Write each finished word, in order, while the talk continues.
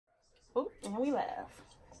Oh, and we laugh.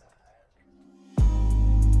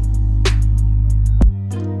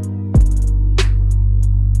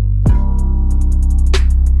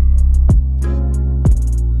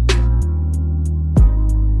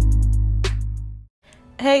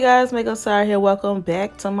 Hey guys, MakeupSy here. Welcome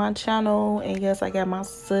back to my channel. And yes, I got my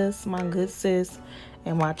sis, my good sis,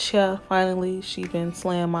 and my chair. Finally, she been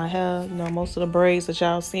slaying my hair. You know, most of the braids that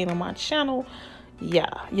y'all seen on my channel,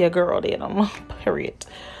 yeah, girl did them. Period.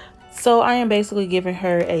 So I am basically giving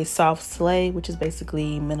her a soft slay, which is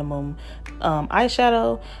basically minimum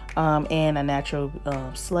eyeshadow and a natural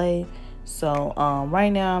slay. So right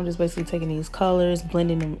now I'm just basically taking these colors,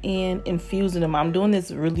 blending them in, infusing them. I'm doing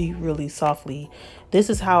this really softly. This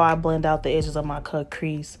is how I blend out the edges of my cut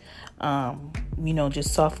crease. You know,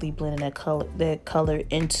 just softly blending that color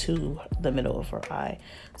into the middle of her eye.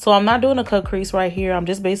 So I'm not doing a cut crease right here. I'm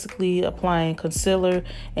just basically applying concealer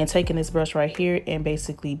and taking this brush right here and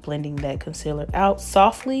basically blending that concealer out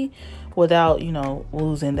softly without, you know,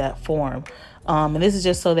 losing that form. And this is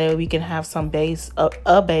just so that we can have some base,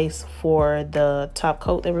 a base for the top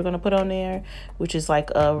coat that we're going to put on there, which is like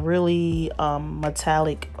a really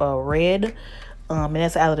metallic red. And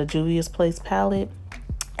that's out of the Juvias Place palette.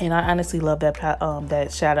 And I honestly love that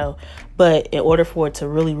that shadow. But in order for it to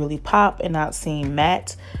really pop and not seem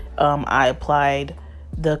matte, I applied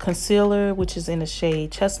the concealer, which is in the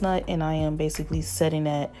shade Chesnut. And I am basically setting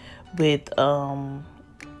that with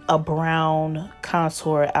a brown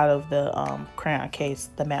contour out of the crayon case,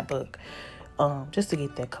 the matte book, just to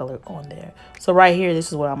get that color on there. So right here, this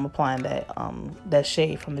is where I'm applying that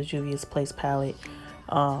shade from the Juvias Place palette.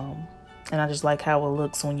 And I just like how it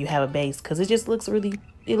looks when you have a base, because it just looks really,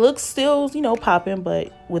 it looks still, you know, popping,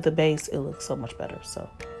 but with a base it looks so much better. So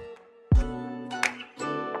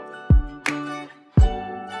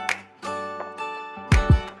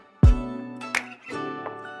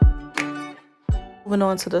moving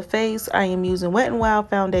on to the face, I am using Wet n Wild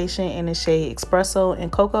foundation in the shade Espresso and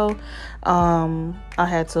Cocoa. I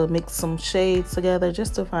had to mix some shades together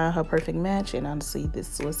just to find her perfect match, and honestly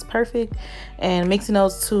this was perfect. And mixing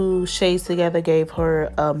those two shades together gave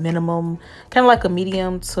her a minimum, kind of like a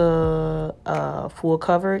medium to full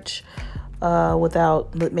coverage,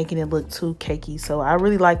 without making it look too cakey. So I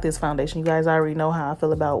really like this foundation. You guys already know how I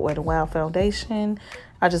feel about Wet n Wild foundation.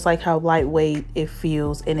 I just like how lightweight it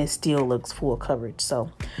feels and it still looks full coverage.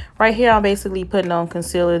 So right here I'm basically putting on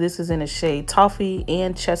concealer. This is in the shade Toffee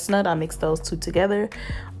and Chestnut. I mixed those two together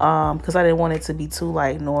because I didn't want it to be too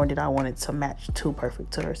light, nor did I want it to match too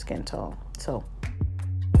perfect to her skin tone. So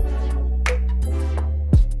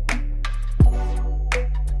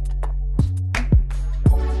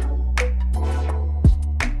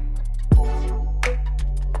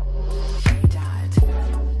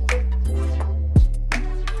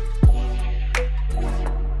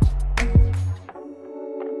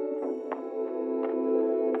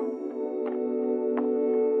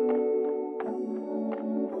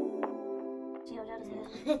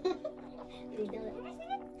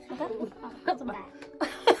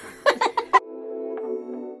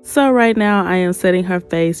So right now I am setting her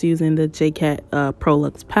face using the J.Cat Pro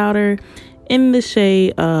Luxe powder in the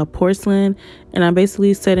shade Porcelain, and I'm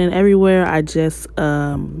basically setting everywhere. I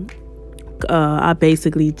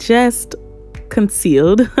basically just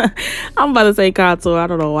concealed. I'm about to say contour, I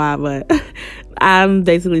don't know why, but I'm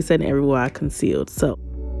basically setting everywhere I concealed. So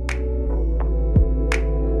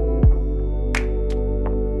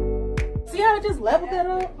see how I just leveled that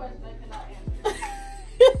up?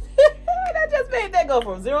 That just made that go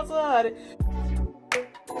from 0 to 100.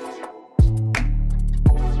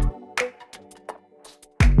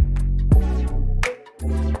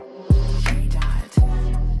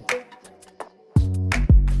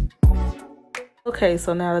 Okay,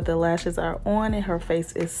 so now that the lashes are on and her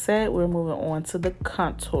face is set, we're moving on to the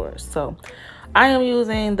contour. So I am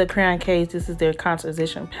using the Crayon case. This is their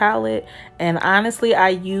CONTOURisition palette, and honestly I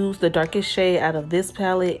use the darkest shade out of this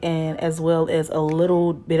palette, and as well as a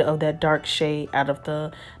little bit of that dark shade out of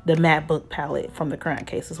the matte book palette from the Crayon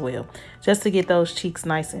case as well, just to get those cheeks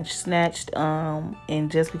nice and snatched. And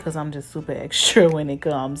just because I'm just super extra when it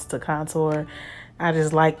comes to contour, I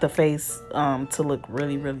just like the face to look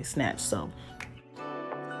really snatched. So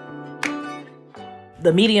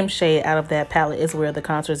the medium shade out of that palette is where the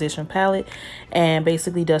CONTOURisition palette, and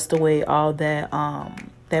basically dust away all that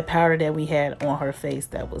that powder that we had on her face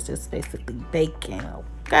that was just basically baking.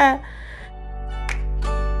 Okay.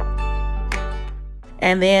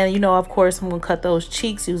 And then, you know, of course I'm gonna cut those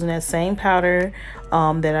cheeks using that same powder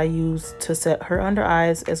that I used to set her under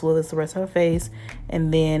eyes as well as the rest of her face,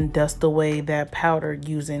 and then dust away that powder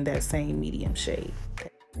using that same medium shade.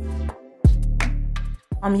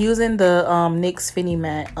 I'm using the NYX Fini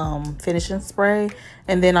Matte finishing spray,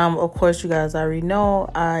 and then of course, you guys already know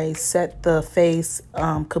I set the face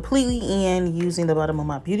completely in using the bottom of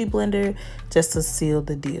my beauty blender just to seal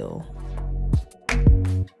the deal.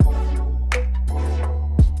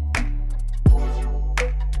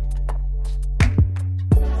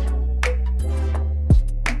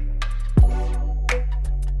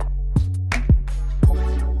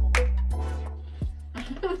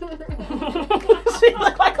 She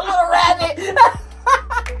looked like a little rabbit.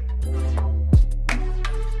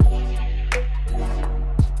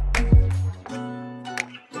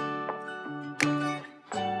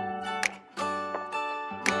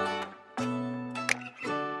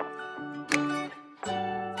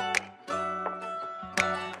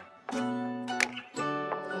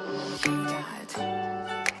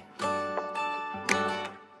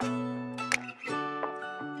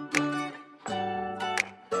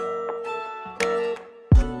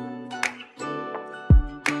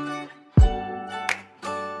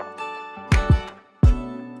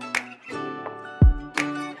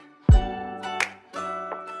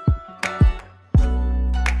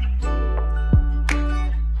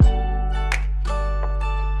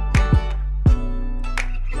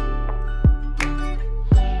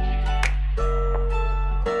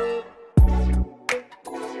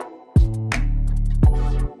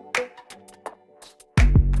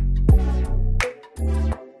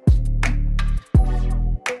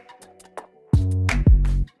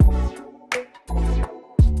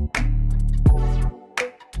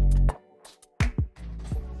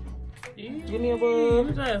 Give me a bug.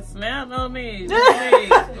 You just snapped on me.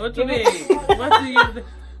 What you need? What you need?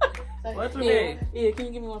 What you need? Yeah, can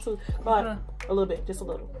you give me one too? Go ahead. A little bit, just a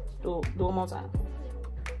little. Do one more time.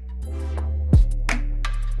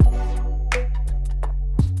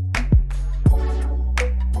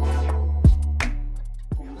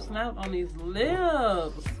 Snap on these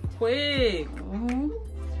lips. Quick.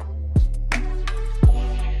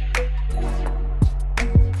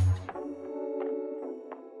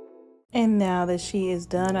 And now that she is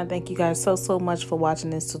done, I thank you guys so much for watching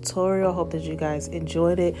this tutorial. Hope that you guys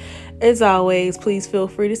enjoyed it. As always, please feel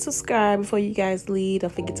free to subscribe before you guys leave.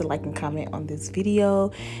 Don't forget to like and comment on this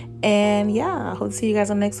video. And yeah, I hope to see you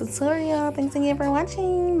guys on the next tutorial. Thanks again for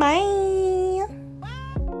watching. Bye.